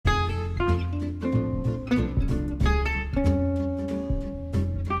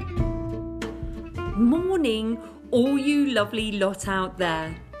morning, all you lovely lot out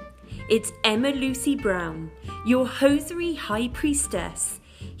there. It's Emma Lucy Brown, your hosiery high priestess,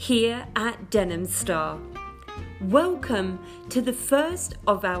 here at Denim Star. Welcome to the first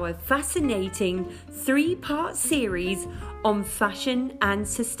of our fascinating 3-part series on fashion and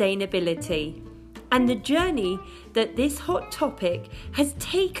sustainability, and the journey that this hot topic has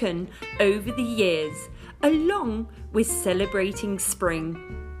taken over the years, along with celebrating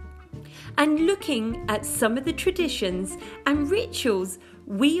spring. And looking at some of the traditions and rituals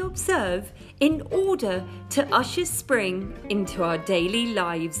we observe in order to usher spring into our daily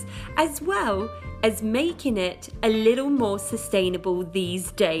lives, as well as making it a little more sustainable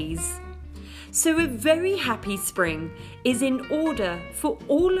these days. So a very happy spring is in order for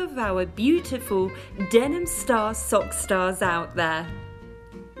all of our beautiful Denim Star sock stars out there.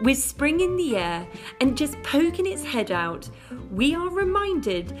 With spring in the air and just poking its head out, we are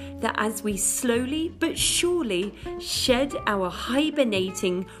reminded that as we slowly but surely shed our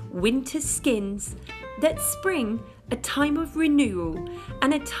hibernating winter skins, that spring, a time of renewal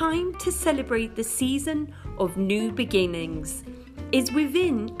and a time to celebrate the season of new beginnings, is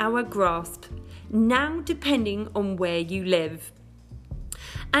within our grasp, now depending on where you live.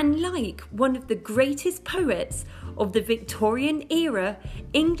 And like one of the greatest poets of the Victorian era,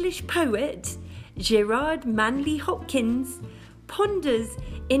 English poet Gerard Manley Hopkins ponders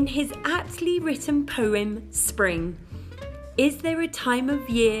in his aptly written poem Spring, is there a time of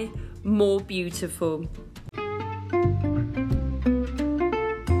year more beautiful?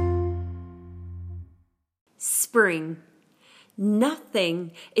 Spring.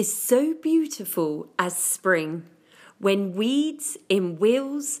 Nothing is so beautiful as spring, when weeds in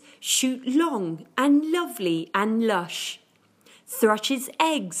wheels shoot long and lovely and lush. Thrush's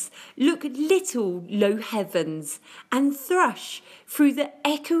eggs look little low heavens, and thrush through the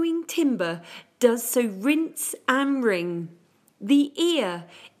echoing timber does so rinse and ring. The ear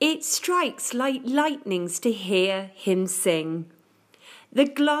it strikes like lightnings to hear him sing. The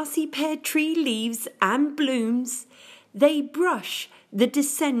glassy pear tree leaves and blooms, they brush the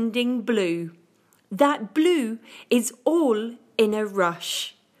descending blue. That blue is all in a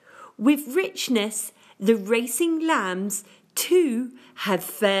rush. With richness, the racing lambs too have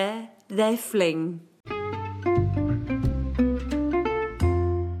fair their fling.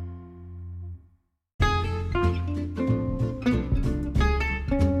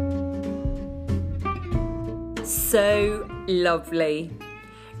 So lovely.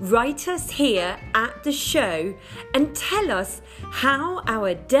 Write us here at the show and tell us how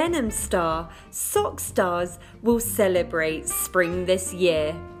our Denim Star sock stars will celebrate spring this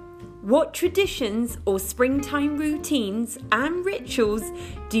year. What traditions or springtime routines and rituals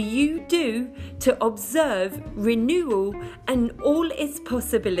do you do to observe renewal and all its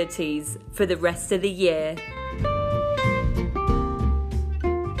possibilities for the rest of the year?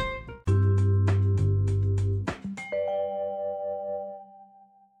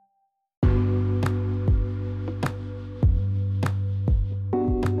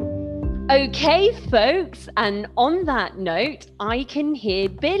 Okay, folks, and on that note, I can hear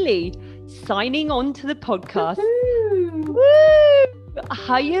Billy signing on to the podcast. Woo!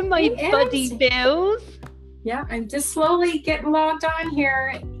 Hiya, my buddy Bills. Yeah, I'm just slowly getting logged on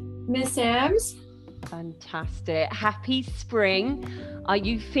here, Miss Ems. Fantastic. Happy spring. Are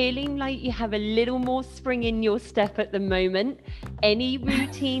you feeling like you have a little more spring in your step at the moment? Any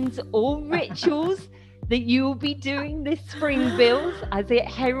routines or rituals that you will be doing this spring, Bills, as it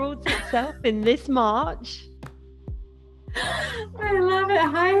heralds itself in this March? I love it.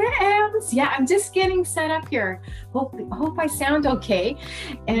 Hi, Ems. Yeah, I'm just getting set up here. Hope I sound okay.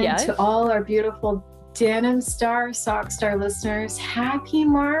 And yes, to all our beautiful Denim Star, Sock Star listeners, happy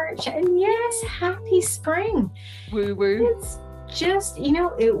March. And yes, happy spring. Woo woo. It's just,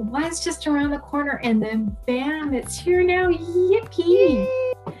 it was just around the corner and then bam, it's here now. Yippee. Yay.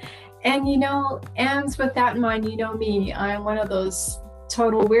 And Ems, with that in mind, you know me, I'm one of those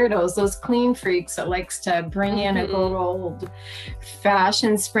total weirdos, those clean freaks that likes to bring in a good old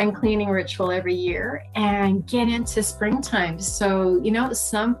fashioned spring cleaning ritual every year and get into springtime. So,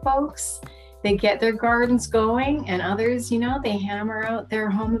 some folks, they get their gardens going, and others, they hammer out their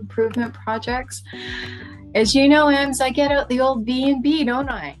home improvement projects. As you know, Ems, I get out the old B&B, don't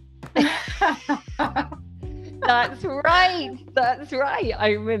I? That's right.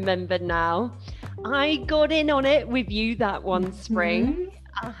 I remember now. I got in on it with you that one spring.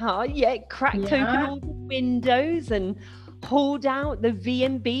 Cracked open all the windows and hauled out the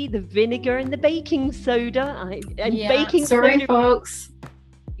V&B, the vinegar and the baking soda. Sorry, folks.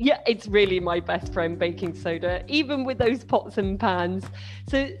 Yeah, it's really my best friend, baking soda, even with those pots and pans.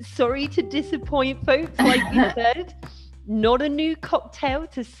 So sorry to disappoint folks, like you said, not a new cocktail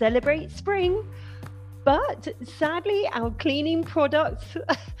to celebrate spring, but sadly our cleaning products.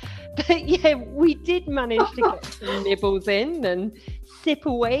 But yeah, we did manage to get some nibbles in and sip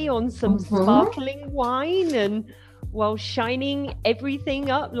away on some sparkling wine, and while shining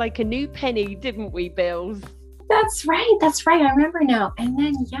everything up like a new penny, didn't we, Bills? That's right. That's right. I remember now. And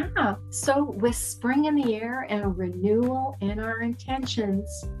then, yeah. So with spring in the air and renewal in our intentions,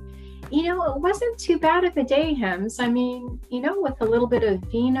 it wasn't too bad of a day, Hems. I mean, with a little bit of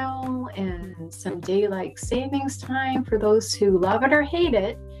vino and some daylight savings time for those who love it or hate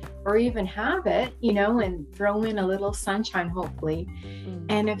it, or even have it, and throw in a little sunshine, hopefully.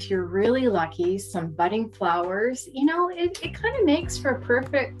 And if you're really lucky, some budding flowers, it kind of makes for a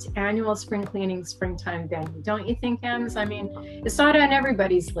perfect annual spring cleaning, springtime venue. Don't you think, Ems? I mean, it's not on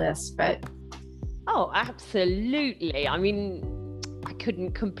everybody's list, but. Oh, absolutely. I mean, I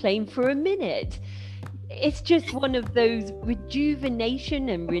couldn't complain for a minute. It's just one of those rejuvenation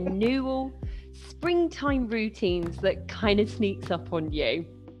and renewal springtime routines that kind of sneaks up on you.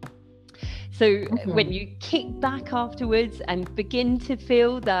 So when you kick back afterwards and begin to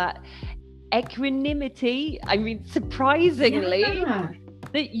feel that equanimity, I mean, surprisingly, that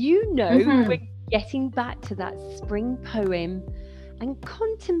we're getting back to that spring poem and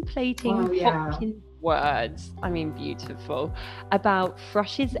contemplating Hopkins' words, I mean, beautiful, about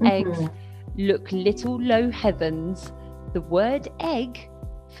Thrush's eggs look little low heavens. The word egg,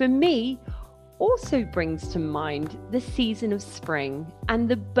 for me, also brings to mind the season of spring and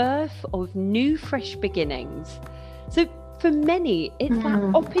the birth of new fresh beginnings. So for many, it's that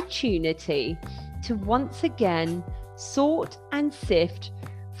opportunity to once again sort and sift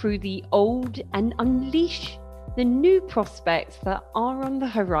through the old and unleash the new prospects that are on the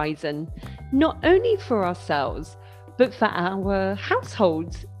horizon, not only for ourselves, but for our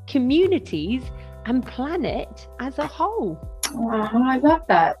households, communities, and planet as a whole. Wow, I love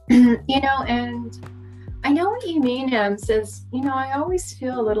that. And I know what you mean, Em, says, I always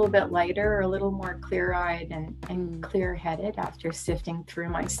feel a little bit lighter, a little more clear-eyed and clear-headed after sifting through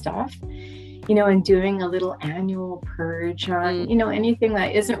my stuff, and doing a little annual purge on, anything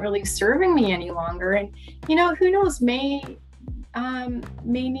that isn't really serving me any longer. And, who knows, may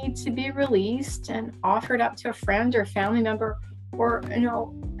need to be released and offered up to a friend or family member or,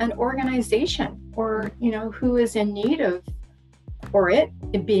 an organization or, who is in need of, or it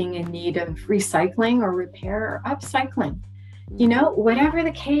being in need of recycling or repair or upcycling, whatever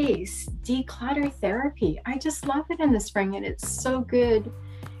the case, declutter therapy. I just love it in the spring, and it's so good,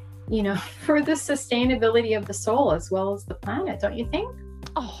 for the sustainability of the soul as well as the planet, don't you think?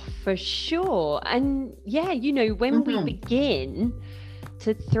 Oh, for sure. And yeah, when we begin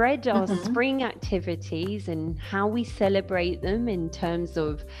to thread our spring activities and how we celebrate them in terms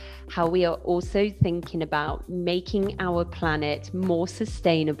of how we are also thinking about making our planet more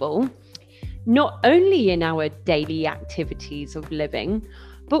sustainable, not only in our daily activities of living,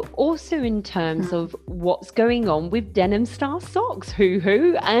 but also in terms of what's going on with Denim Star socks,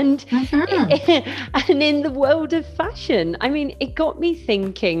 and and in the world of fashion. I mean, it got me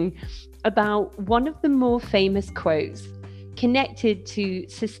thinking about one of the more famous quotes connected to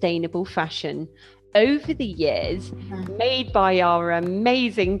sustainable fashion over the years, made by our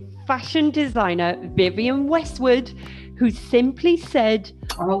amazing fashion designer Vivienne Westwood, who simply said,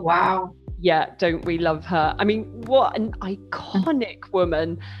 "Oh wow, yeah, don't we love her? I mean, what an iconic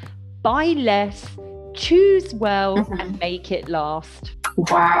woman. Buy less, choose well, and make it last."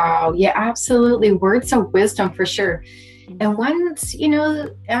 Wow, yeah, absolutely. Words of wisdom for sure. And once,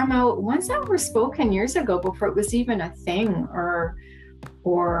 Emma, once that were spoken years ago, before it was even a thing or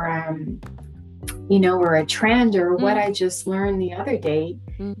a trend, or what I just learned the other day,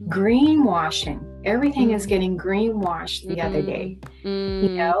 greenwashing. Everything is getting greenwashed the other day,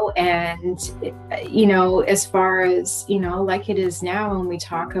 and, as far as, like it is now when we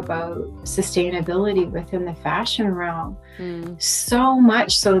talk about sustainability within the fashion realm, so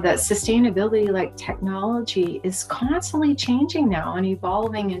much so that sustainability, like technology, is constantly changing now and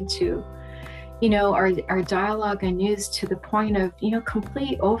evolving into, our dialogue and news to the point of,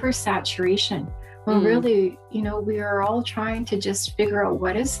 complete oversaturation. When really, we are all trying to just figure out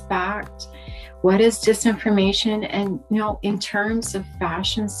what is fact, what is disinformation, and, in terms of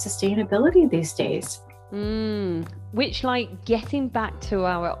fashion sustainability these days. Which, like, getting back to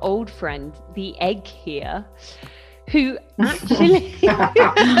our old friend, the egg here, who actually,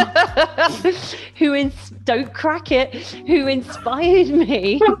 don't crack it, who inspired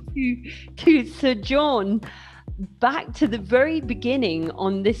me to sojourn back to the very beginning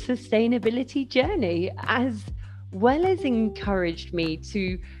on this sustainability journey, as well as encouraged me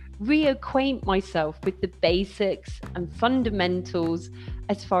to reacquaint myself with the basics and fundamentals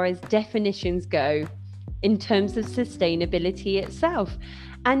as far as definitions go in terms of sustainability itself,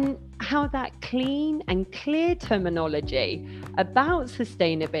 and how that clean and clear terminology about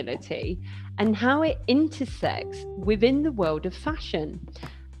sustainability and how it intersects within the world of fashion.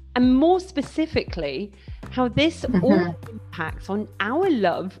 And more specifically, how this all impacts on our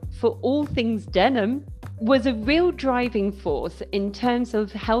love for all things denim was a real driving force in terms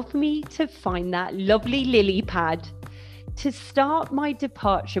of helping me to find that lovely lily pad to start my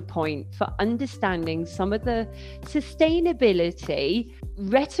departure point for understanding some of the sustainability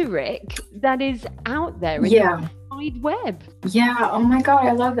rhetoric that is out there in the wide web. Yeah. Oh my God.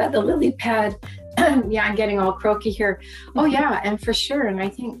 I love that. The lily pad. Yeah, I'm getting all croaky here. Oh yeah. And for sure. And I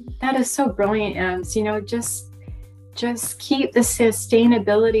think that is so brilliant. And, you know, just keep the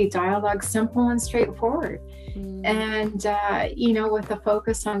sustainability dialogue simple and straightforward. And, you know, with a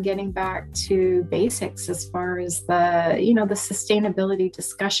focus on getting back to basics as far as the, you know, the sustainability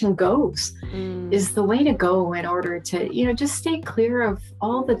discussion goes, is the way to go in order to, you know, just stay clear of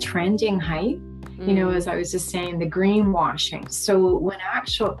all the trending hype, you know, as I was just saying, the greenwashing. So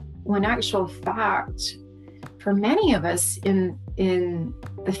when actual fact, for many of us in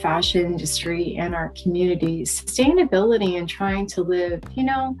the fashion industry and our communities, sustainability and trying to live, you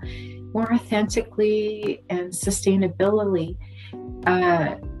know, more authentically and sustainably,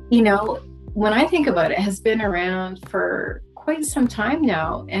 you know, when I think about it, has been around for quite some time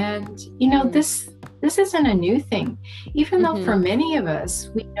now. And, you know, this isn't a new thing, even though for many of us,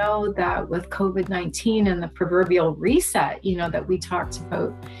 we know that with COVID-19 and the proverbial reset, you know, that we talked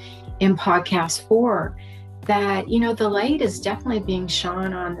about in podcast 4, that, you know, the light is definitely being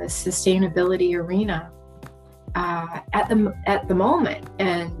shone on the sustainability arena at the moment,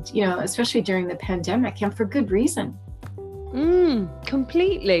 and, you know, especially during the pandemic, and for good reason.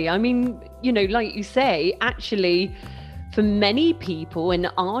 Completely. I mean, you know, like you say, actually, for many people in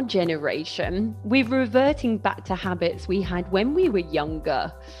our generation, we're reverting back to habits we had when we were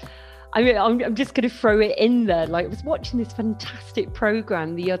younger. I mean, I'm just going to throw it in there. Like, I was watching this fantastic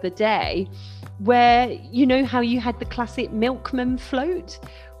program the other day where, you know, how you had the classic milkman float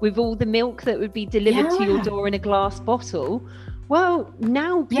with all the milk that would be delivered to your door in a glass bottle. Well,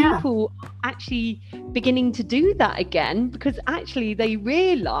 now people are actually beginning to do that again, because actually they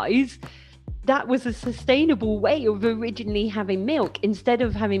realize that was a sustainable way of originally having milk, instead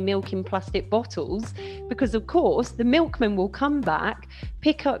of having milk in plastic bottles, because of course the milkman will come back,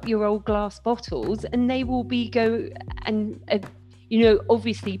 pick up your old glass bottles, and they will be you know,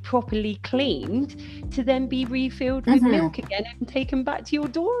 obviously properly cleaned to then be refilled with milk again and taken back to your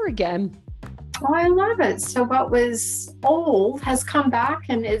door again. Oh, I love it. So what was old has come back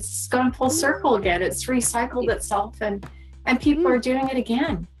and it's gone full circle again. It's recycled itself, and people are doing it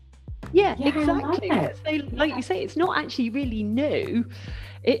again. Yeah, exactly. So, like you say, it's not actually really new.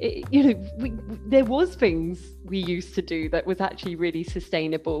 You know, there was things we used to do that was actually really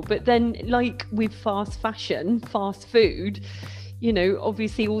sustainable, but then, like with fast fashion, fast food, you know,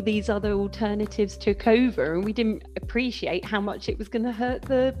 obviously all these other alternatives took over, and we didn't appreciate how much it was going to hurt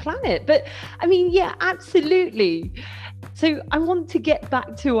the planet. But I mean, yeah, absolutely. So I want to get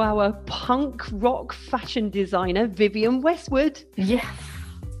back to our punk rock fashion designer, Vivienne Westwood. Yes.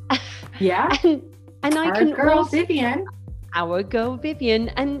 Yeah. And I our can girl also, Vivienne. Our girl Vivienne.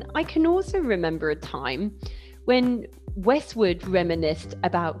 And I can also remember a time when Westwood reminisced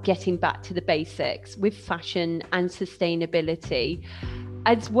about getting back to the basics with fashion and sustainability,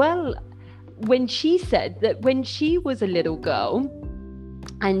 as well, when she said that when she was a little girl,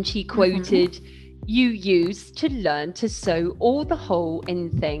 and she quoted, "You used to learn to sew all the hole in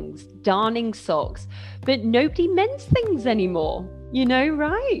things, darning socks, but nobody mends things anymore," you know,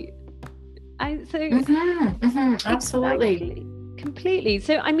 right? And so absolutely. Exactly. Completely.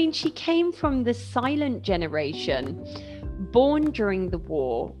 So, I mean, she came from the silent generation, born during the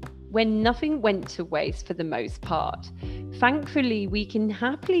war, when nothing went to waste for the most part. Thankfully, we can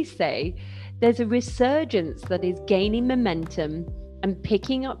happily say there's a resurgence that is gaining momentum and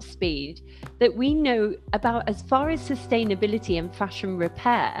picking up speed that we know about as far as sustainability and fashion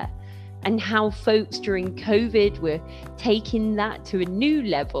repair, and how folks during COVID were taking that to a new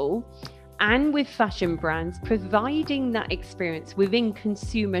level, and with fashion brands providing that experience within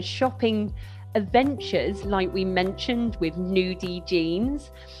consumer shopping adventures, like we mentioned with Nudie Jeans,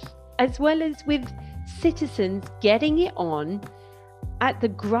 as well as with citizens getting it on at the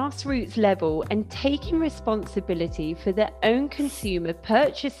grassroots level and taking responsibility for their own consumer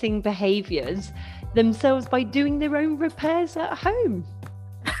purchasing behaviors themselves by doing their own repairs at home.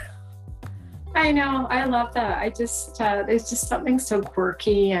 I know. I love that. I just, there's just something so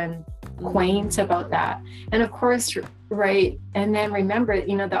quirky and quaint about that. And of course, right. And then remember,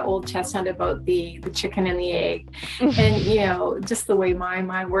 you know, that old chestnut about the chicken and the egg, and, you know, just the way my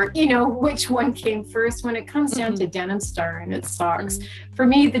mind worked, you know, which one came first when it comes down to Denim Star and its socks. For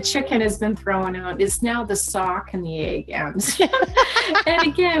me, the chicken has been thrown out. It's now the sock and the egg ends. And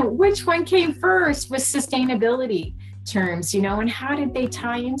again, which one came first with sustainability terms, you know, and how did they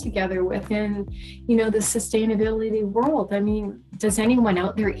tie in together within, you know, the sustainability world? I mean, does anyone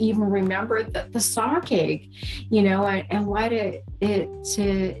out there even remember the sock egg, you know, and what it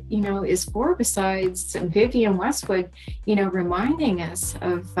you know, is for, besides Vivienne Westwood, you know, reminding us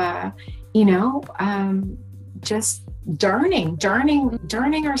of, you know, just darning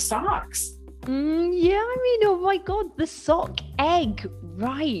our socks. Yeah, I mean, oh my God, the sock egg,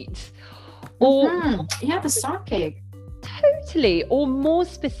 right? Or yeah, the sock egg. Totally, or more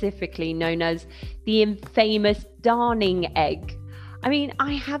specifically known as the infamous darning egg. I mean,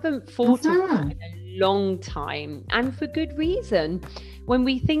 I haven't thought of that in a long time, and for good reason. When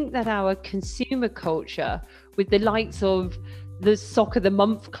we think that our consumer culture, with the likes of the Sock of the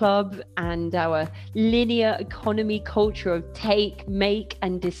Month Club and our linear economy culture of take, make,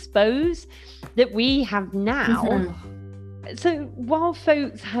 and dispose that we have now. So while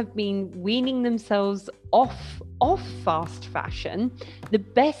folks have been weaning themselves off fast fashion the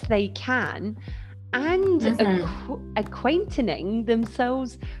best they can, and acquainting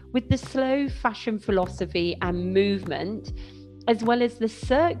themselves with the slow fashion philosophy and movement, as well as the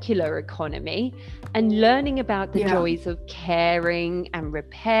circular economy, and learning about the joys of caring and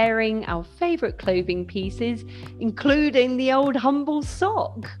repairing our favorite clothing pieces, including the old humble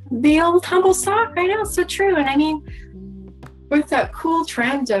sock. The old humble sock, I know, so true. And I mean, with that cool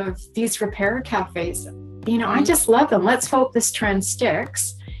trend of these repair cafes, you know, I just love them. Let's hope this trend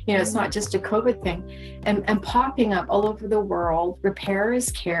sticks. You know, it's not just a COVID thing, and popping up all over the world. Repair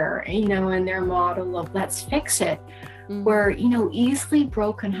is care, you know, and their model of let's fix it, where, you know, easily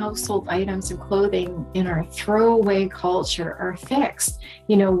broken household items and clothing in our throwaway culture are fixed,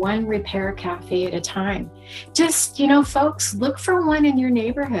 you know, one repair cafe at a time. Just, you know, folks, look for one in your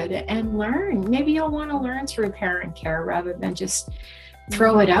neighborhood and learn. Maybe you'll want to learn to repair and care rather than just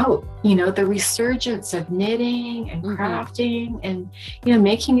throw it out. You know, the resurgence of knitting and crafting and, you know,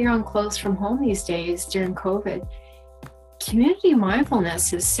 making your own clothes from home these days during COVID. Community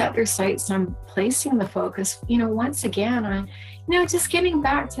mindfulness has set their sights on placing the focus, you know, once again on, you know, just getting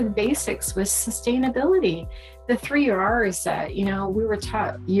back to the basics with sustainability. The 3 R's that, you know, we were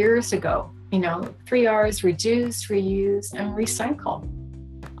taught years ago, you know, 3 R's: reduce, reuse, and recycle.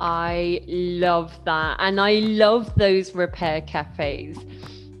 I love that. And I love those repair cafes.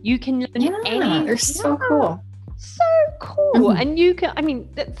 You can learn anything. They're so cool. So cool. And you can, I mean,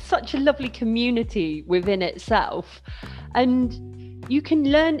 that's such a lovely community within itself. And you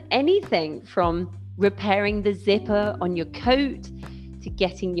can learn anything from repairing the zipper on your coat to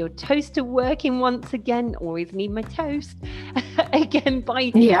getting your toaster working once again. Always need my toast. Again,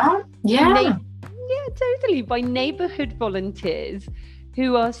 by totally, by neighborhood volunteers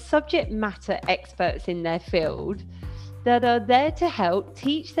who are subject matter experts in their field that are there to help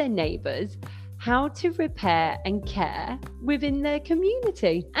teach their neighbors how to repair and care within their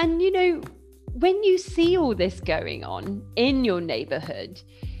community. And, you know, when you see all this going on in your neighborhood,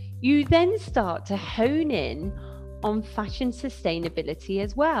 you then start to hone in on fashion sustainability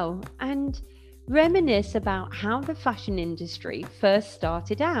as well, and reminisce about how the fashion industry first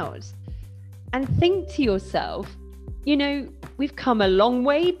started out. And think to yourself, you know, we've come a long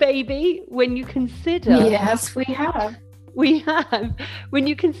way, baby, when you consider... Yes, we have. We have. When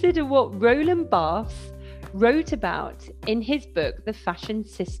you consider what Roland Barthes wrote about in his book, The Fashion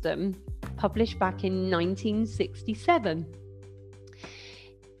System, published back in 1967.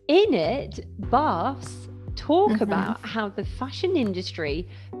 In it, Barthes talk about how the fashion industry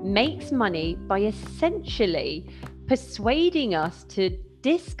makes money by essentially persuading us to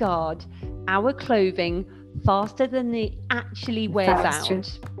discard our clothing faster than it actually wears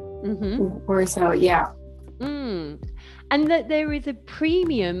out. Wears out, yeah. And that there is a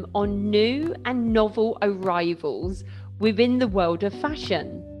premium on new and novel arrivals within the world of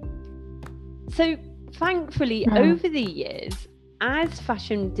fashion. So thankfully, over the years, as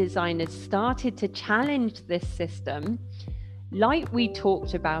fashion designers started to challenge this system, like we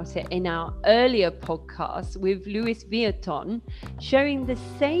talked about it in our earlier podcast with Louis Vuitton, showing the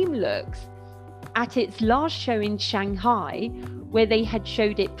same looks at its last show in Shanghai, where they had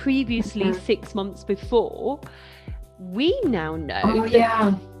showed it previously 6 months before, we now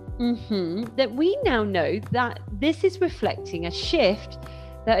know that we now know that this is reflecting a shift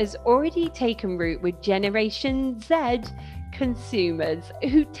that has already taken root with Generation Z consumers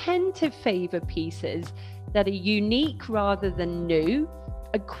who tend to favor pieces that are unique rather than new,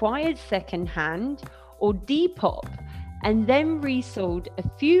 acquired secondhand or Depop, and then resold a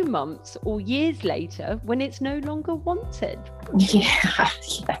few months or years later when it's no longer wanted. Yeah,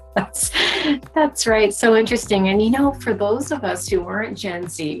 that's right. So interesting. And you know, for those of us who aren't Gen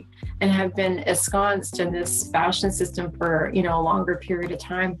Z and have been ensconced in this fashion system for, you know, a longer period of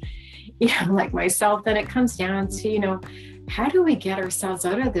time, you know, like myself, then it comes down to, you know, how do we get ourselves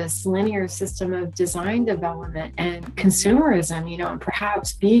out of this linear system of design development and consumerism, you know, and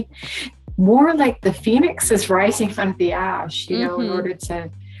perhaps be more like the phoenix is rising out of the ash, you know, in order to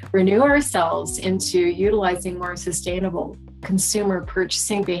renew ourselves into utilizing more sustainable consumer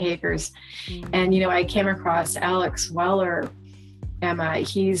purchasing behaviors. And, you know, I came across Alex Weller, Emma,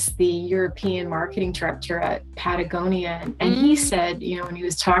 he's the European marketing director at Patagonia. And he said, you know, when he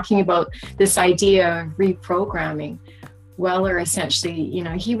was talking about this idea of reprogramming, Weller essentially, you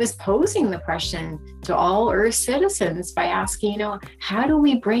know, he was posing the question to all Earth citizens by asking, you know, how do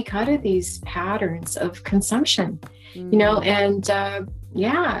we break out of these patterns of consumption? You know, and so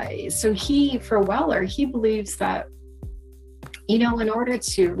for Weller, he believes that, you know, in order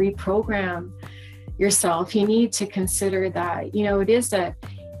to reprogram yourself, you need to consider that, you know, it is a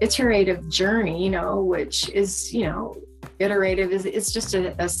iterative journey, you know, which is, you know, iterative is just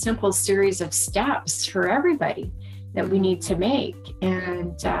a simple series of steps for everybody that we need to make.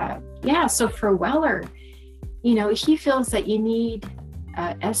 And so for Weller, you know, he feels that you need,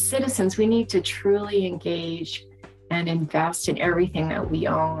 as citizens, we need to truly engage and invest in everything that we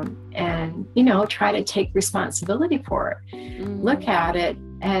own and, you know, try to take responsibility for it. Look at it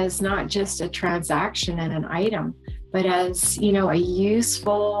as not just a transaction and an item, but as, you know, a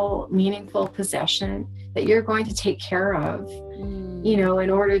useful, meaningful possession that you're going to take care of, you know, in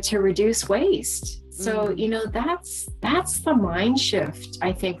order to reduce waste. So, you know, that's the mind shift,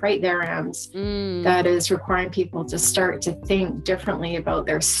 I think, right there, Ems, that is requiring people to start to think differently about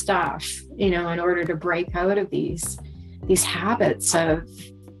their stuff, you know, in order to break out of these habits of,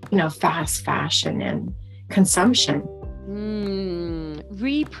 you know, fast fashion and consumption.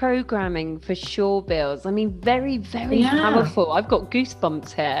 Reprogramming for sure, Bills. I mean, very, very powerful. I've got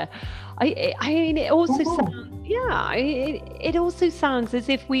goosebumps here. I mean, it also sounds, it also sounds as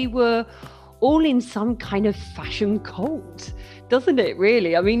if we were all in some kind of fashion cult, doesn't it,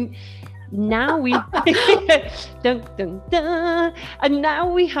 really? I mean, now we dun, dun, dun, and now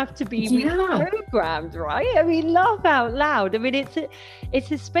we have to be reprogrammed, right? I mean, laugh out loud. I mean, it's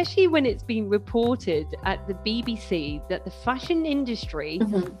especially when it's been reported at the BBC that the fashion industry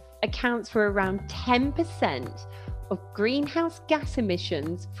accounts for around 10% of greenhouse gas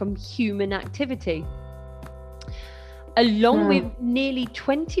emissions from human activity, along with nearly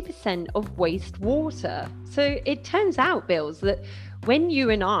 20% of wastewater. So it turns out, Bills, that when you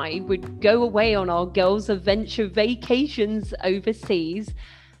and I would go away on our girls' adventure vacations overseas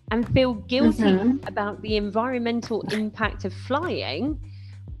and feel guilty about the environmental impact of flying,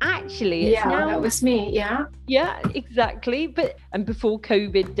 actually it's now, that was me. Yeah, exactly. And before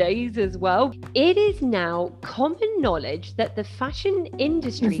COVID days as well, it is now common knowledge that the fashion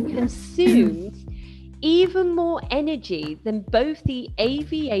industry consumes even more energy than both the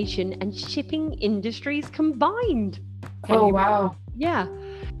aviation and shipping industries combined. Oh, wow. Yeah.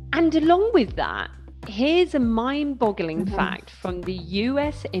 And along with that, here's a mind-boggling fact from the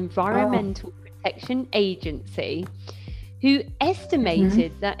US Environmental Protection Agency, who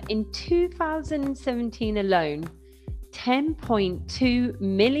estimated that in 2017 alone, 10.2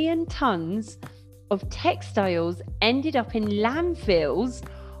 million tons of textiles ended up in landfills,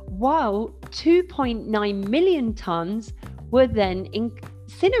 while 2.9 million tons were then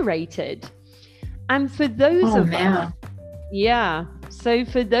incinerated. And for those us, so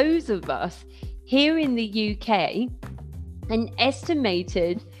for those of us here in the UK, an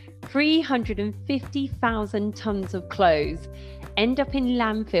estimated 350,000 tons of clothes end up in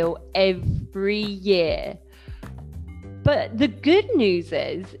landfill every year. But the good news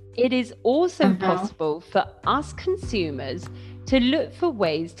is it is also possible for us consumers to look for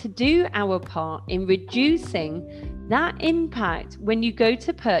ways to do our part in reducing that impact when you go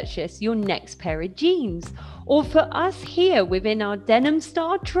to purchase your next pair of jeans, or for us here within our Denim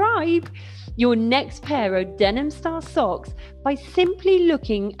Star tribe, your next pair of Denim Star socks, by simply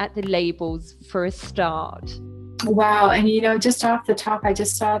looking at the labels for a start. Wow. And you know, just off the top, I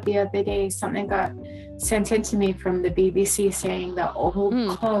just saw the other day something got sent in to me from the BBC saying that old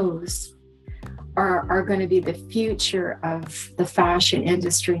clothes are going to be the future of the fashion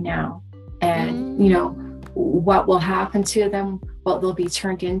industry now. And, you know, what will happen to them, what they'll be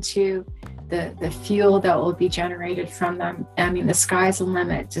turned into, the fuel that will be generated from them. I mean, the sky's the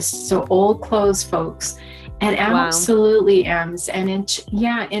limit. Just so old clothes, folks. And absolutely, Ems. And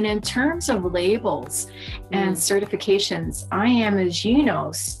in terms of labels and certifications, I am, as you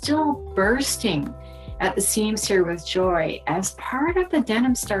know, still bursting at the seams here with joy as part of the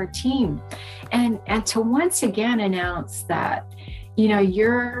Denim Star team. And to once again announce that, you know,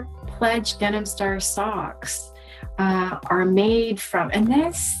 your pledged Denim Star socks are made from, and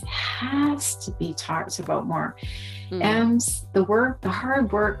this has to be talked about more. Ems, the work, the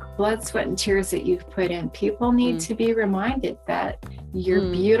hard work, blood, sweat, and tears that you've put in, people need to be reminded that your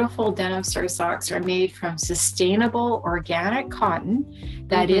beautiful Denim Star socks are made from sustainable organic cotton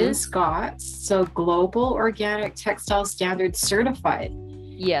that is GOTS, so Global Organic Textile Standard certified.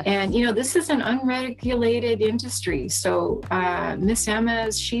 Yes. And, you know, this is an unregulated industry. So Miss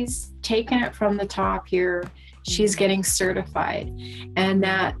Emma, she's taken it from the top here. She's getting certified. And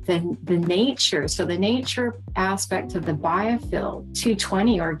that the nature, so the nature aspect of the Biofill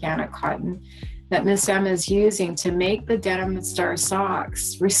 220 organic cotton that Miss Emma is using to make the Denim Star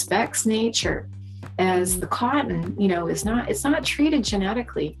socks respects nature, as the cotton, you know, it's not treated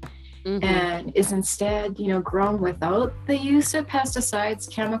genetically. And is instead, you know, grown without the use of pesticides,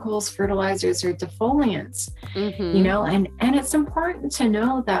 chemicals, fertilizers, or defoliants. You know, and it's important to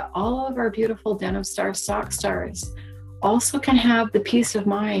know that all of our beautiful Denim Star sock stars also can have the peace of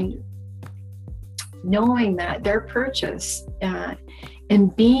mind knowing that their purchase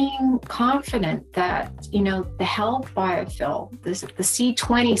and being confident that, you know, the health Biofill, the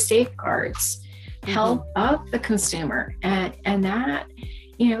C20 safeguards health of the consumer, and that,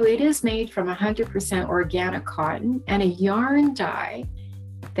 you know, it is made from 100% organic cotton and a yarn dye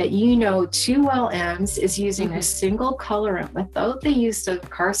that, you know, too well, Ems, is using a single colorant without the use of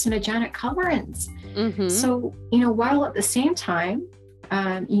carcinogenic colorants. So, you know, while at the same time,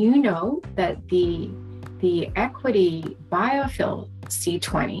 you know that the Equity Biofill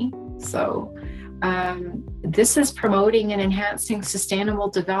C20, so this is promoting and enhancing sustainable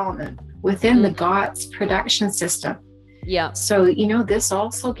development within the GOTS production system. Yeah. So, you know, this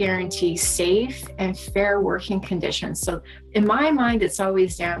also guarantees safe and fair working conditions. So in my mind, it's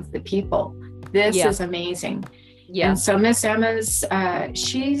always down to the people. This is amazing. Yeah. And so Miss Emma's,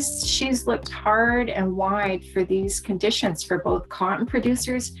 she's looked hard and wide for these conditions for both cotton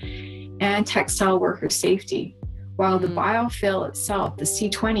producers and textile worker safety. While the Biofill itself, the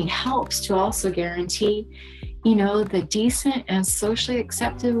C20, helps to also guarantee, you know, the decent and socially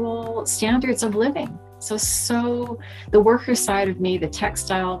acceptable standards of living. So the worker side of me, the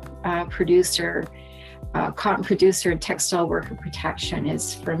textile producer, cotton producer, and textile worker protection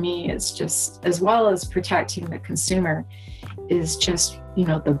is, for me, is just, as well as protecting the consumer, is just, you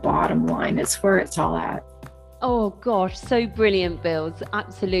know, the bottom line. It's where it's all at. Oh gosh, so brilliant, Bills.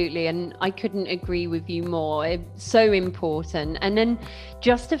 Absolutely. And I couldn't agree with you more. It's so important. And then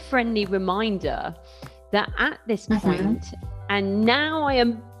just a friendly reminder that at this point, and now I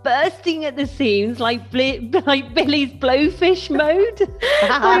am bursting at the seams like Billy's blowfish mode.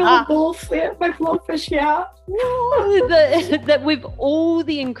 My blowfish, yeah. that with all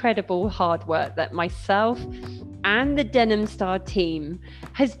the incredible hard work that myself and the Denim Star team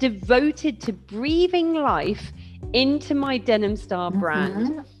has devoted to breathing life into my Denim Star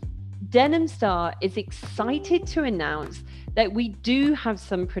brand, Denim Star is excited to announce that we do have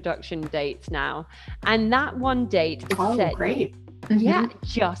some production dates now. And that one date is set. Great. Yeah,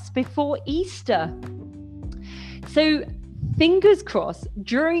 just before Easter. So fingers crossed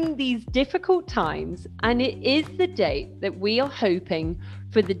during these difficult times, and it is the date that we are hoping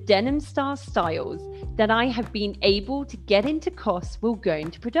for the Denim Star styles that I have been able to get into costs will go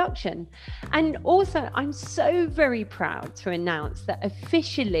into production. And also, I'm so very proud to announce that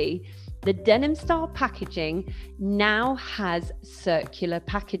officially the Denim Star packaging now has circular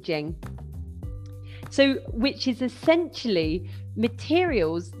packaging. So, which is essentially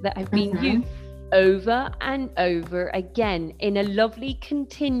materials that have been used over and over again in a lovely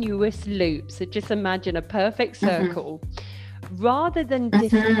continuous loop. So just imagine a perfect circle rather than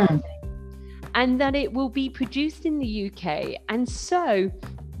discarding, and that it will be produced in the UK. And so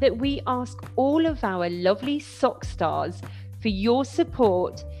that we ask all of our lovely sock stars for your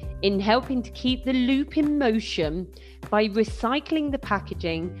support in helping to keep the loop in motion by recycling the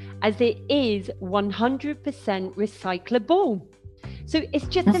packaging, as it is 100% recyclable. So it's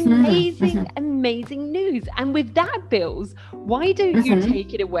just amazing news. And with that, Bills, why don't you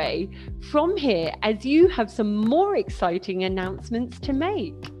take it away from here, as you have some more exciting announcements to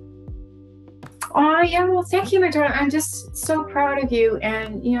make? Oh, yeah. Well, thank you, Madonna. I'm just so proud of you.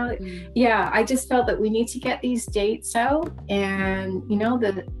 And, yeah, I just felt that we need to get these dates out, and,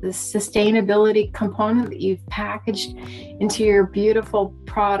 the sustainability component that you've packaged into your beautiful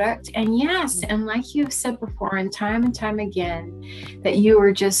product. And yes, and like you've said before, and time again, that you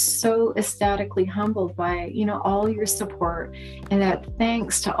were just so ecstatically humbled by, all your support, and that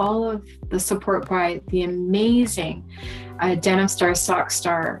thanks to all of the support by the amazing Denim Star Sock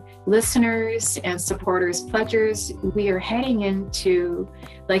Star listeners and supporters, pledgers, we are heading into,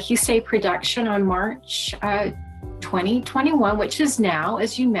 like you say, production on March 2021, which is now,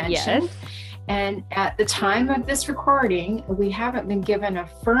 as you mentioned. Yes. And at the time of this recording, we haven't been given a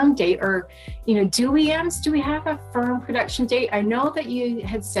firm date, or, do we have a firm production date? I know that you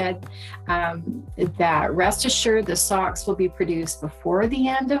had said that rest assured the socks will be produced before the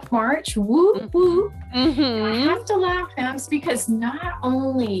end of March. Whoop, whoop. Mm-hmm. I have to laugh, Ems, because not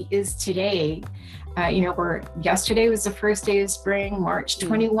only is today, yesterday was the first day of spring, March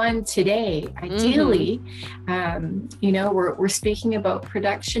 21 today. Ideally, we're speaking about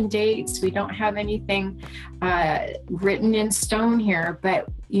production dates. We don't have anything written in stone here, but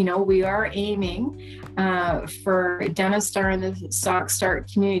we are aiming for Denim Star and the Sock Star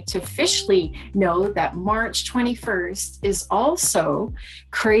community to officially know that March 21st is also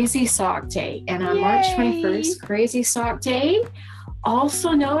Crazy Sock Day. And on March 21st, Crazy Sock Day, also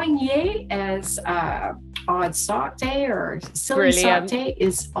knowing as Odd Sock Day or Silly Sock Day,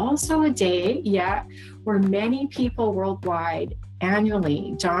 is also a day, where many people worldwide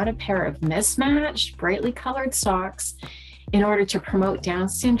annually don a pair of mismatched, brightly colored socks in order to promote Down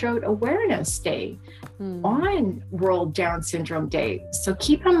Syndrome Awareness Day on World Down Syndrome Day. So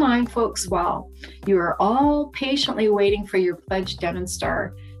keep in mind, folks, while you are all patiently waiting for your pledged Denim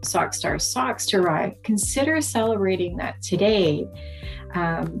Star Sock Star socks to arrive, consider celebrating that today,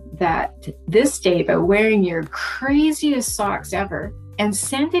 this day, by wearing your craziest socks ever, and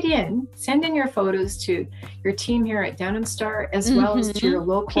send in your photos to your team here at Denim Star, as well as to your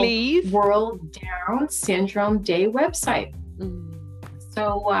local World Down Syndrome Day website.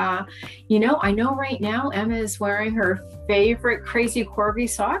 So, I know right now Emma is wearing her favorite Crazy Corgi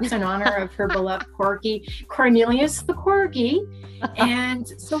socks in honor of her beloved corgi, Cornelius the Corgi. And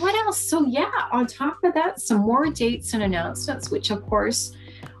so what else? So on top of that, some more dates and announcements, which of course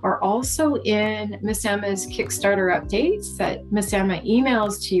are also in Miss Emma's Kickstarter updates that Miss Emma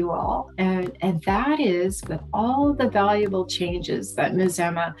emails to you all. And that is with all the valuable changes that Miss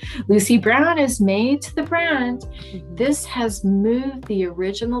Emma Lucy Brown has made to the brand. This has moved the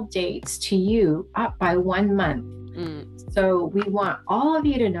original dates to you up by 1 month. So we want all of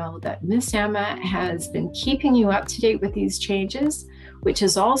you to know that Miss Emma has been keeping you up to date with these changes, which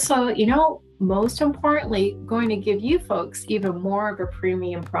is also, most importantly, going to give you folks even more of a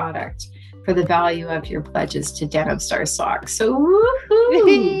premium product for the value of your pledges to Denim Star socks. So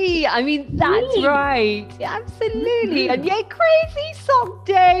woohoo! I mean, that's right. Absolutely. And Crazy Sock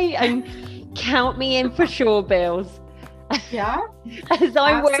Day. And count me in for sure, Bills. Yeah, as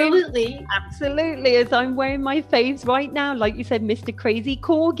I'm absolutely. As I'm wearing my faves right now, like you said, Mr. Crazy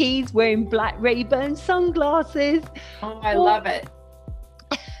Corgis wearing black Ray-Ban sunglasses. Oh, I love it.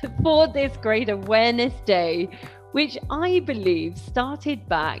 For this great awareness day, which I believe started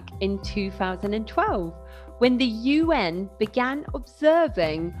back in 2012, when the UN began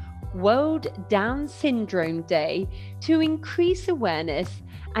observing World Down Syndrome Day to increase awareness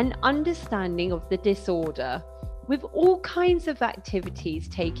and understanding of the disorder, with all kinds of activities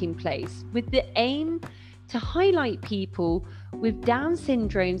taking place with the aim to highlight people with Down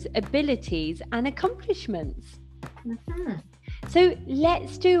syndrome's abilities and accomplishments. So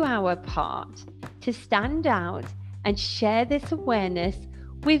let's do our part to stand out and share this awareness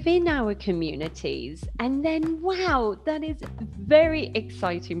within our communities. And then, wow, that is very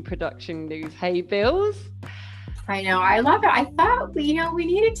exciting production news. Hey, Bills? I know, I love it. I thought, we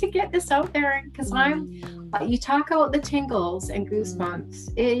needed to get this out there because you talk about the tingles and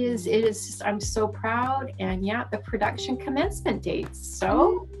goosebumps. It is just, I'm so proud. And the production commencement dates.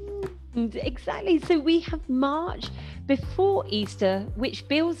 So exactly. So we have March before Easter, which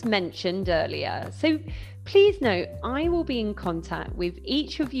Bill's mentioned earlier. So please note, I will be in contact with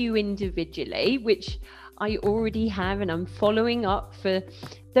each of you individually, which I already have, and I'm following up for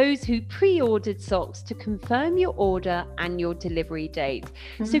those who pre-ordered socks to confirm your order and your delivery date.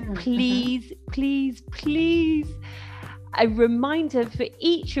 So please, a reminder for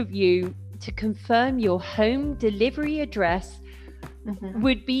each of you to confirm your home delivery address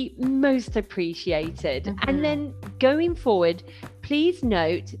would be most appreciated. And then going forward, please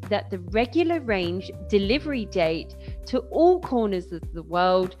note that the regular range delivery date to all corners of the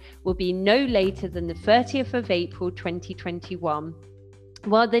world will be no later than the 30th of April 2021.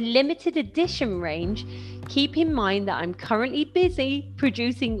 While the limited edition range, keep in mind that I'm currently busy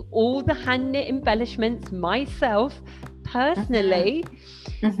producing all the hand knit embellishments myself personally.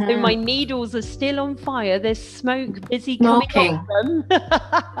 So my needles are still on fire. There's smoke busy coming off them.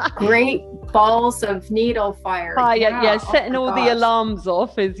 Great balls of needle fire. Setting all the alarms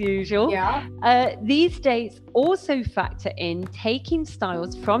off as usual. These dates also factor in taking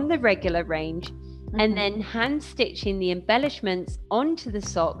styles from the regular range and then hand stitching the embellishments onto the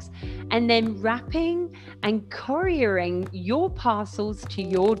socks and then wrapping and couriering your parcels to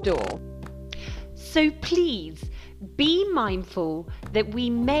your door. So please be mindful that we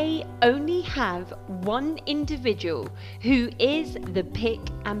may only have one individual who is the pick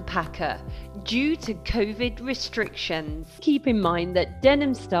and packer due to COVID restrictions. Keep in mind that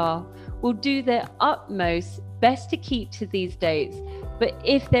Denim Star will do their utmost best to keep to these dates, but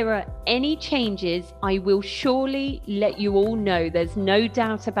if there are any changes, I will surely let you all know. There's no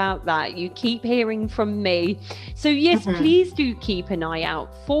doubt about that. You keep hearing from me. So yes, please do keep an eye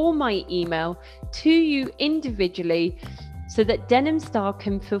out for my email to you individually so that Denim Star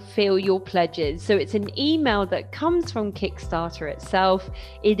can fulfill your pledges. So it's an email that comes from Kickstarter itself.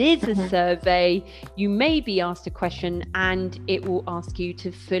 It is a survey. You may be asked a question and it will ask you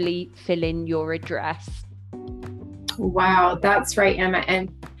to fully fill in your address. Wow, that's right, Emma. And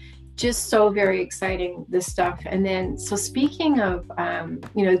just so very exciting, this stuff. And then, so speaking of,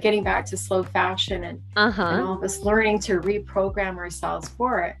 getting back to slow fashion and all of us learning to reprogram ourselves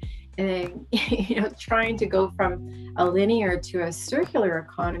for it, and trying to go from a linear to a circular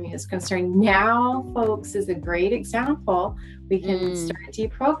economy is concerned. Now, folks, is a great example. We can start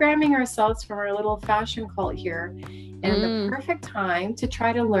deprogramming ourselves from our little fashion cult here, and the perfect time to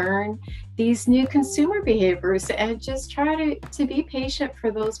try to learn these new consumer behaviors and just try to be patient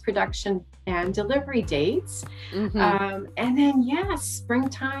for those production and delivery dates. And then, yes,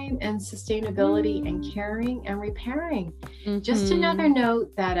 springtime and sustainability and caring and repairing. Just another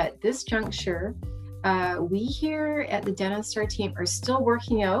note that at this juncture, we here at the Denim Star team are still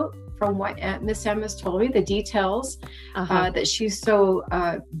working out, from what Miss Emma's told me, the details that she's so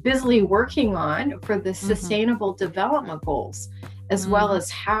busily working on for the sustainable development goals, as well as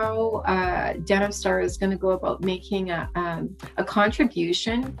how Denim Star is going to go about making a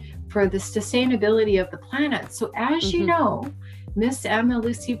contribution for the sustainability of the planet. So as you know, Miss Emma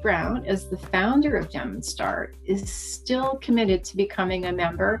Lucy Brown, as the founder of Denim Star, is still committed to becoming a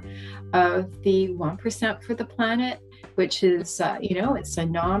member of the 1% for the Planet, which is, it's a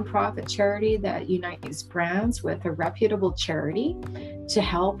nonprofit charity that unites brands with a reputable charity to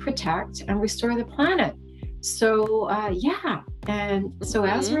help protect and restore the planet. So, and so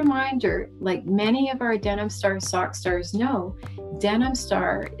as a reminder, like many of our Denim Star sock stars know, Denim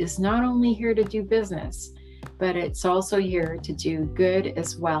Star is not only here to do business, but it's also here to do good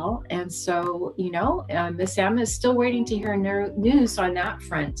as well. And so, Miss Emma is still waiting to hear news on that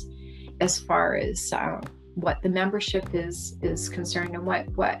front as far as what the membership is concerned,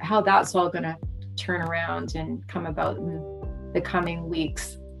 and how that's all going to turn around and come about in the coming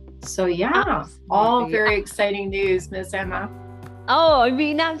weeks. So all very exciting news, Miss Emma. Oh, I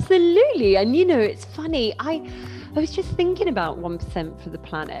mean, absolutely. And it's funny, I was just thinking about 1% for the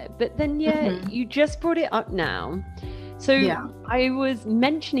Planet, but then you just brought it up now. So I was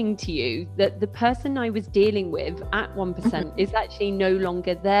mentioning to you that the person I was dealing with at 1% is actually no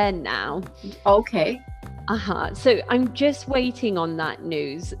longer there now. Okay. So I'm just waiting on that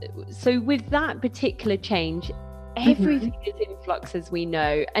news. So with that particular change, everything is in flux, as we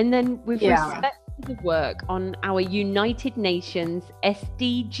know. And then with respect to the work on our United Nations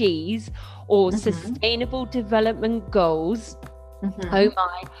SDGs, or Sustainable Development Goals, oh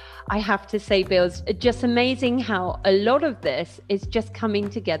my, I have to say, Bill, it's just amazing how a lot of this is just coming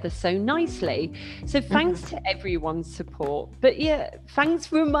together so nicely. So thanks to everyone's support. But thanks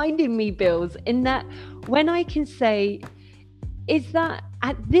for reminding me, Bills, in that when I can say is that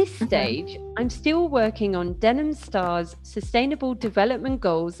at this stage, I'm still working on Denim Star's Sustainable Development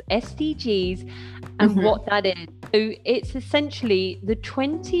Goals, SDGs, and what that is. So it's essentially the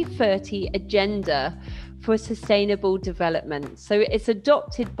 2030 agenda for sustainable development. So it's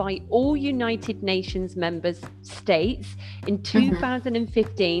adopted by all United Nations member states in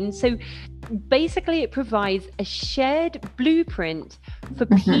 2015. So basically it provides a shared blueprint for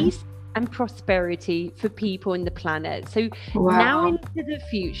peace and prosperity for people in the planet. So now into the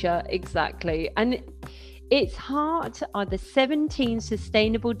future, exactly. And its heart are the 17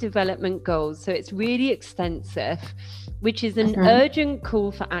 Sustainable Development Goals. So it's really extensive, which is an urgent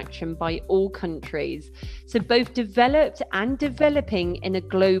call for action by all countries. So both developed and developing in a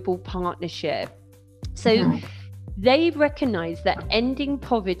global partnership. So they recognize that ending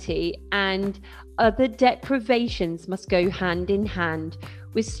poverty and other deprivations must go hand in hand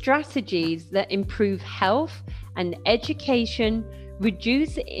with strategies that improve health and education,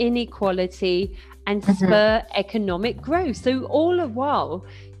 reduce inequality, and spur economic growth. So all the while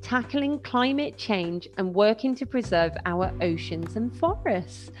tackling climate change and working to preserve our oceans and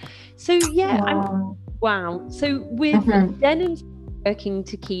forests. So wow. So with Denim working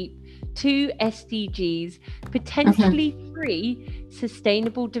to keep 2 SDGs, potentially 3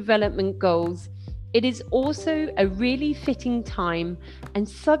 Sustainable Development Goals, it is also a really fitting time and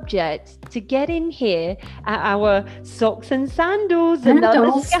subject to get in here at our Socks and Sandals and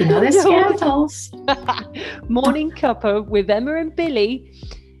other scandals. Morning Cuppa with Emma and Billy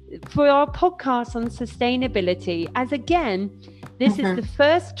for our podcast on sustainability. As again, this is the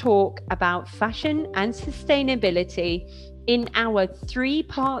first talk about fashion and sustainability in our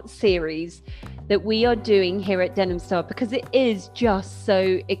 3-part series that we are doing here at Denim Star, because it is just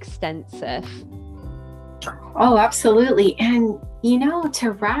so extensive. Oh, absolutely. And,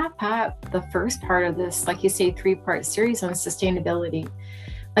 to wrap up the first part of this, like you say, 3-part series on sustainability,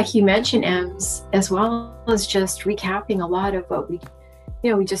 like you mentioned, Ems, as well as just recapping a lot of what we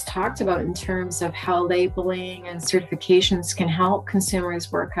just talked about in terms of how labeling and certifications can help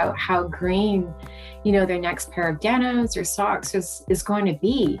consumers work out how green, their next pair of denims or socks is going to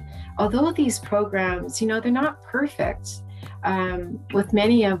be. Although these programs, they're not perfect, with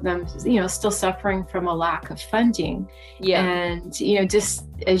many of them, still suffering from a lack of funding. And, just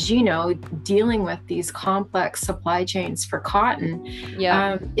as dealing with these complex supply chains for cotton,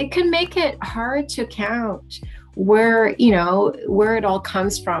 it can make it hard to count where it all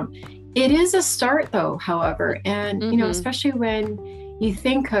comes from. It is a start though, however, and especially when you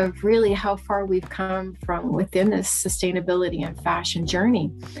think of really how far we've come from within this sustainability and fashion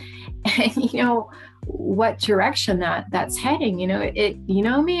journey, and what direction that's heading.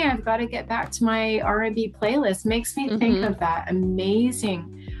 Me, I've got to get back to my R&B playlist. Makes me think of that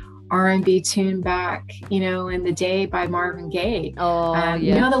amazing R&B tune back, in the Day by Marvin Gaye.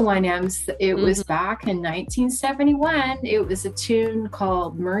 The one, Ems, it was back in 1971. It was a tune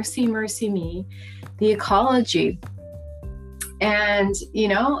called Mercy, Mercy Me, The Ecology. And,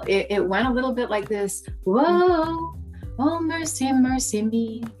 it went a little bit like this. Whoa, oh, mercy, mercy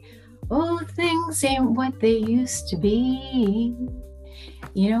me. Oh, things ain't what they used to be.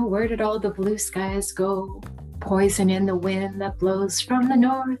 Where did all the blue skies go? Poison in the wind that blows from the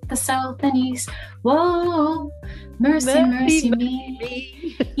north, the south, and east. Whoa, mercy, mercy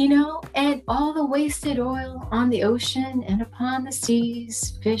me. And all the wasted oil on the ocean and upon the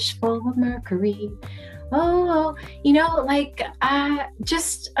seas, fish full of mercury. Oh,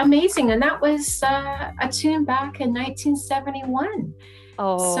 just amazing. And that was a tune back in 1971.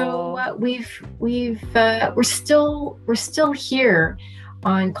 So we're still here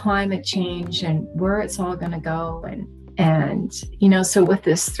on climate change and where it's all going to go, and so with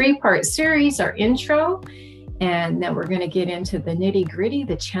this 3-part series, our intro, and then we're going to get into the nitty-gritty,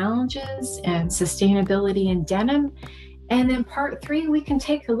 the challenges and sustainability in denim, and then part 3 we can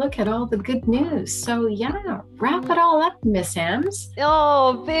take a look at all the good news. So wrap it all up, Miss Ems.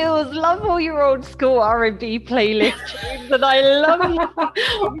 Oh, Bills, love all your old school R&B playlist tunes, and I love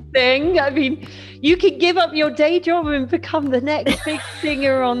everything. I mean, you could give up your day job and become the next big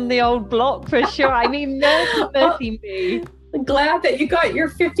singer on the old block for sure. I mean, mercy me. I'm glad that you got your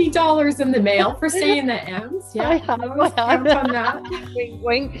 $50 in the mail for saying that, Ems. I have on that. Wink,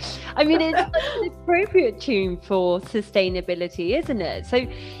 wink. I mean, it's an appropriate tune for sustainability, isn't it? So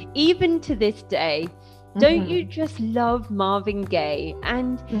even to this day, don't you just love Marvin Gaye?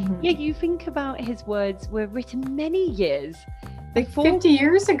 And you think about his words were written many years. Before 50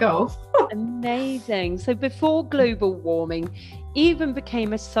 years ago. Amazing. So before global warming even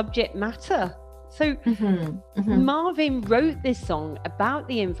became a subject matter. So Marvin wrote this song about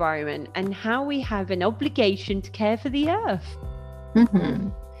the environment and how we have an obligation to care for the earth.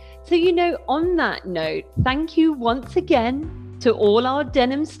 So, on that note, thank you once again to all our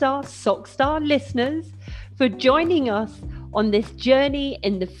Denim Star, Sock Star listeners for joining us on this journey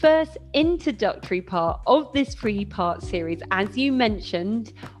in the first introductory part of this 3-part series, as you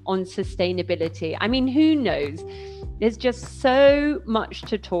mentioned, on sustainability. I mean, who knows? There's just so much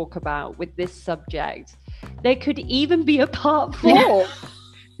to talk about with this subject. There could even be a part 4.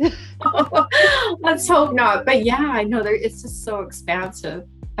 Let's hope not. But I know it's just so expansive.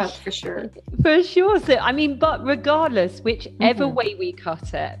 That's for sure. For sure. So, I mean, but regardless, whichever way we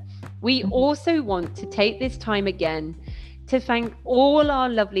cut it, we also want to take this time again to thank all our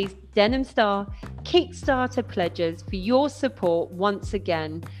lovely Denim Star Kickstarter pledgers for your support once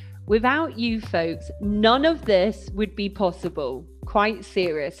again. Without you folks, none of this would be possible. Quite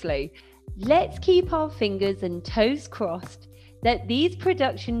seriously. Let's keep our fingers and toes crossed that these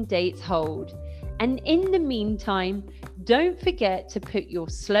production dates hold. And in the meantime, don't forget to put your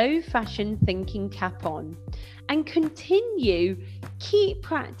slow fashion thinking cap on and keep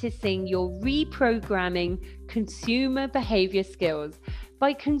practicing your reprogramming consumer behavior skills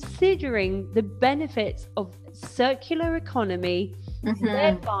by considering the benefits of circular economy,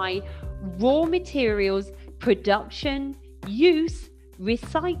 thereby raw materials production, use,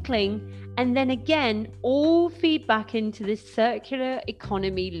 recycling, and then again all feed back into this circular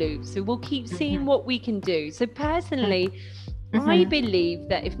economy loop. So we'll keep seeing what we can do. So personally, I believe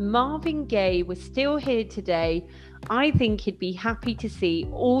that if Marvin Gaye was still here today, I think he'd be happy to see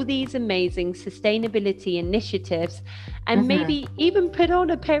all these amazing sustainability initiatives and maybe even put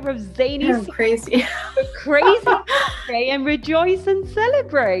on a pair of zany crazy and rejoice and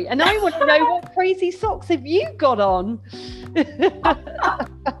celebrate. And I want to know, what crazy socks have you got on?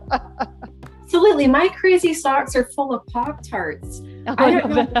 Absolutely. My crazy socks are full of Pop-Tarts. I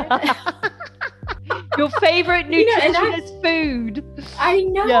don't know. Your favorite nutritious food. I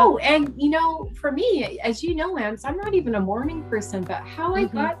know. Yeah. And, for me, as you know, Ems, I'm not even a morning person, but how I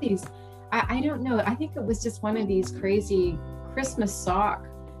got these, I don't know. I think it was just one of these crazy Christmas sock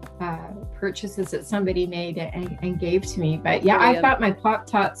purchases that somebody made and gave to me. But yeah, I've got my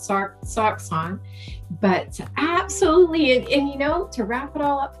Pop-Tart socks on. But absolutely, and to wrap it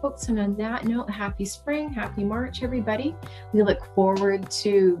all up, folks, and on that note, happy spring, happy March, everybody. We look forward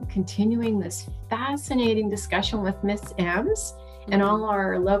to continuing this fascinating discussion with Miss Ems and all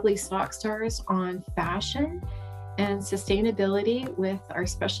our lovely sock stars on fashion and sustainability with our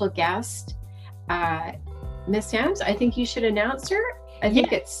special guest, Miss Ems. I think you should announce her. I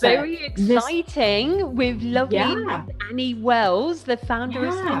think it's very exciting with lovely Annie Wells, the founder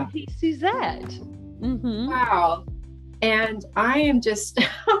of Simply Suzette. Wow. And I am just,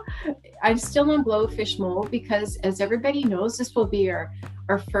 I'm still in blowfish mode because, as everybody knows, this will be our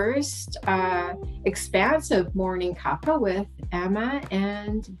first expansive morning cuppa with Emma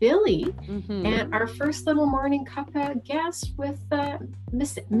and Billy, and our first little morning cuppa guest with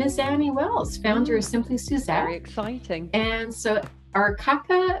Miss Annie Wells, founder of Simply Suzette. Very exciting. And so our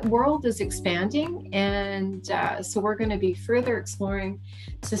cuppa world is expanding, and so we're going to be further exploring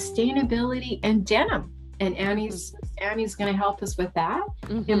sustainability and denim. And Annie's going to help us with that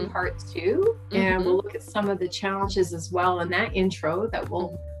in part 2. And we'll look at some of the challenges as well in that intro that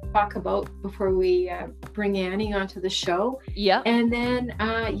we'll talk about before we bring Annie onto the show. Yeah. And then,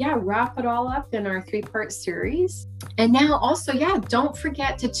 wrap it all up in our 3-part series. And now also, don't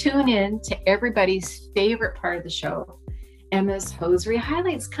forget to tune in to everybody's favorite part of the show, Emma's Hosiery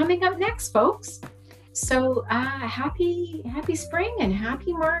Highlights, coming up next, folks. So happy spring and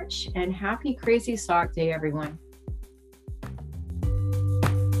happy March and happy Crazy Sock Day, everyone.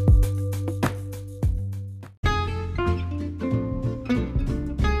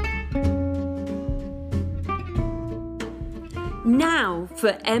 Now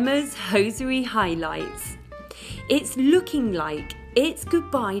for Emma's Hosiery Highlights. It's looking like it's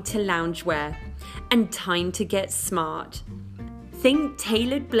goodbye to loungewear and time to get smart. Think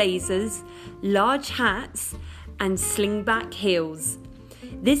tailored blazers, large hats, and slingback heels.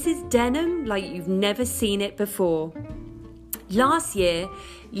 This is denim like you've never seen it before. Last year,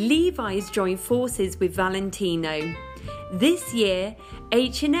 Levi's joined forces with Valentino. This year,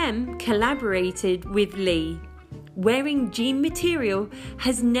 H&M collaborated with Lee. Wearing jean material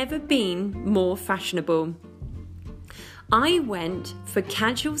has never been more fashionable. I went for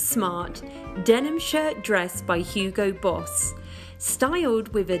casual smart denim shirt dress by Hugo Boss, styled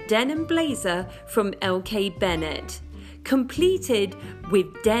with a denim blazer from LK Bennett, completed with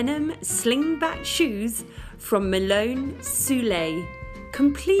denim slingback shoes from Malone Soleil,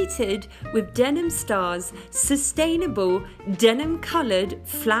 completed with Denim Star's sustainable denim-coloured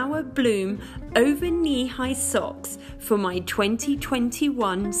flower bloom over knee-high socks for my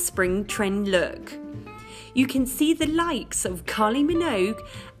 2021 spring trend look. You can see the likes of Kylie Minogue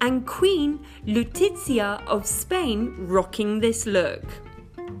and Queen Letizia of Spain rocking this look,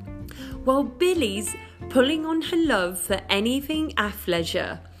 while Billy's pulling on her love for anything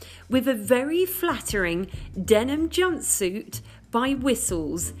athleisure with a very flattering denim jumpsuit by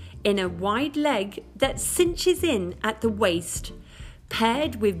Whistles in a wide leg that cinches in at the waist,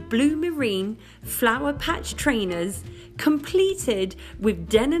 paired with blue marine flower patch trainers completed with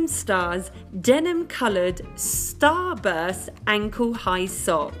Denim Star's denim coloured Starburst ankle high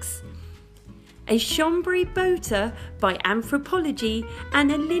socks, a chambray boater by Anthropologie,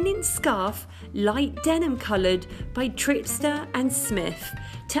 and a linen scarf light denim coloured by Tripster and Smith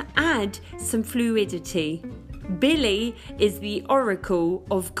to add some fluidity. Billy is the oracle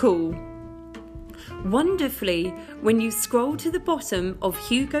of cool. Wonderfully, when you scroll to the bottom of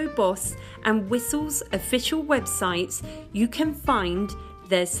Hugo Boss and Whistle's official websites, you can find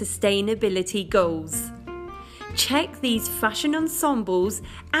their sustainability goals. Check these fashion ensembles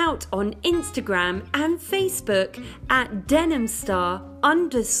out on Instagram and Facebook at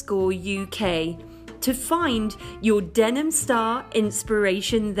denimstar_UK to find your Denim Star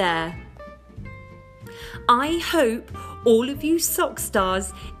inspiration there. I hope all of you sock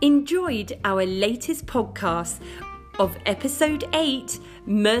stars enjoyed our latest podcast of episode 8,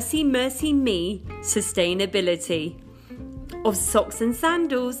 Mercy Mercy Me, Sustainability. Of Socks and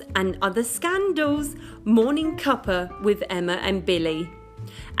Sandals and Other Scandals, Morning Cuppa with Emma and Billy.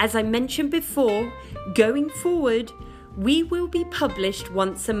 As I mentioned before, going forward, we will be published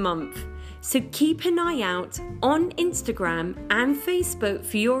once a month, so keep an eye out on Instagram and Facebook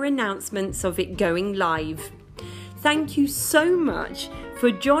for your announcements of it going live. Thank you so much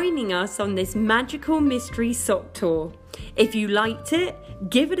for joining us on this magical mystery sock tour. If you liked it,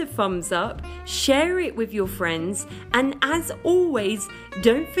 give it a thumbs up, share it with your friends, and as always,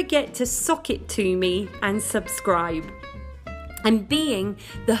 don't forget to sock it to me and subscribe. And being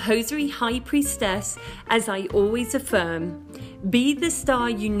the Hosiery High Priestess, as I always affirm, be the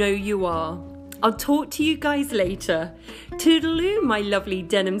star you know you are. I'll talk to you guys later. Toodaloo, my lovely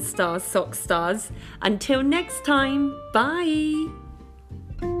Denim Star sock stars. Until next time, bye.